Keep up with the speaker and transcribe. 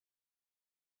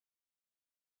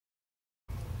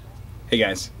Hey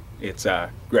guys, it's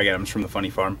Greg Adams from the Funny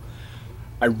Farm.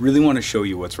 I really want to show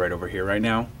you what's right over here right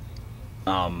now,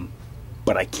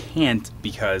 but I can't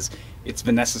because it's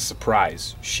Vanessa's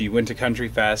surprise. She went to Country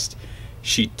Fest,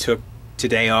 she took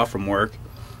today off from work,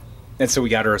 and so we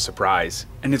got her a surprise.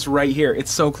 And it's right here,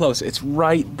 it's so close, it's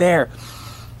right there.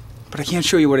 But I can't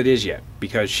show you what it is yet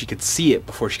because she could see it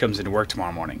before she comes into work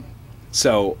tomorrow morning.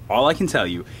 So all I can tell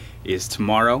you is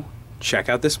tomorrow, check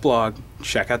out this blog,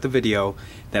 check out the video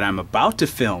that I'm about to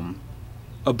film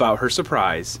about her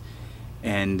surprise,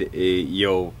 and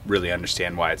you'll really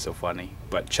understand why it's so funny.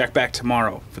 But check back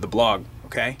tomorrow for the blog,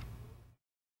 okay?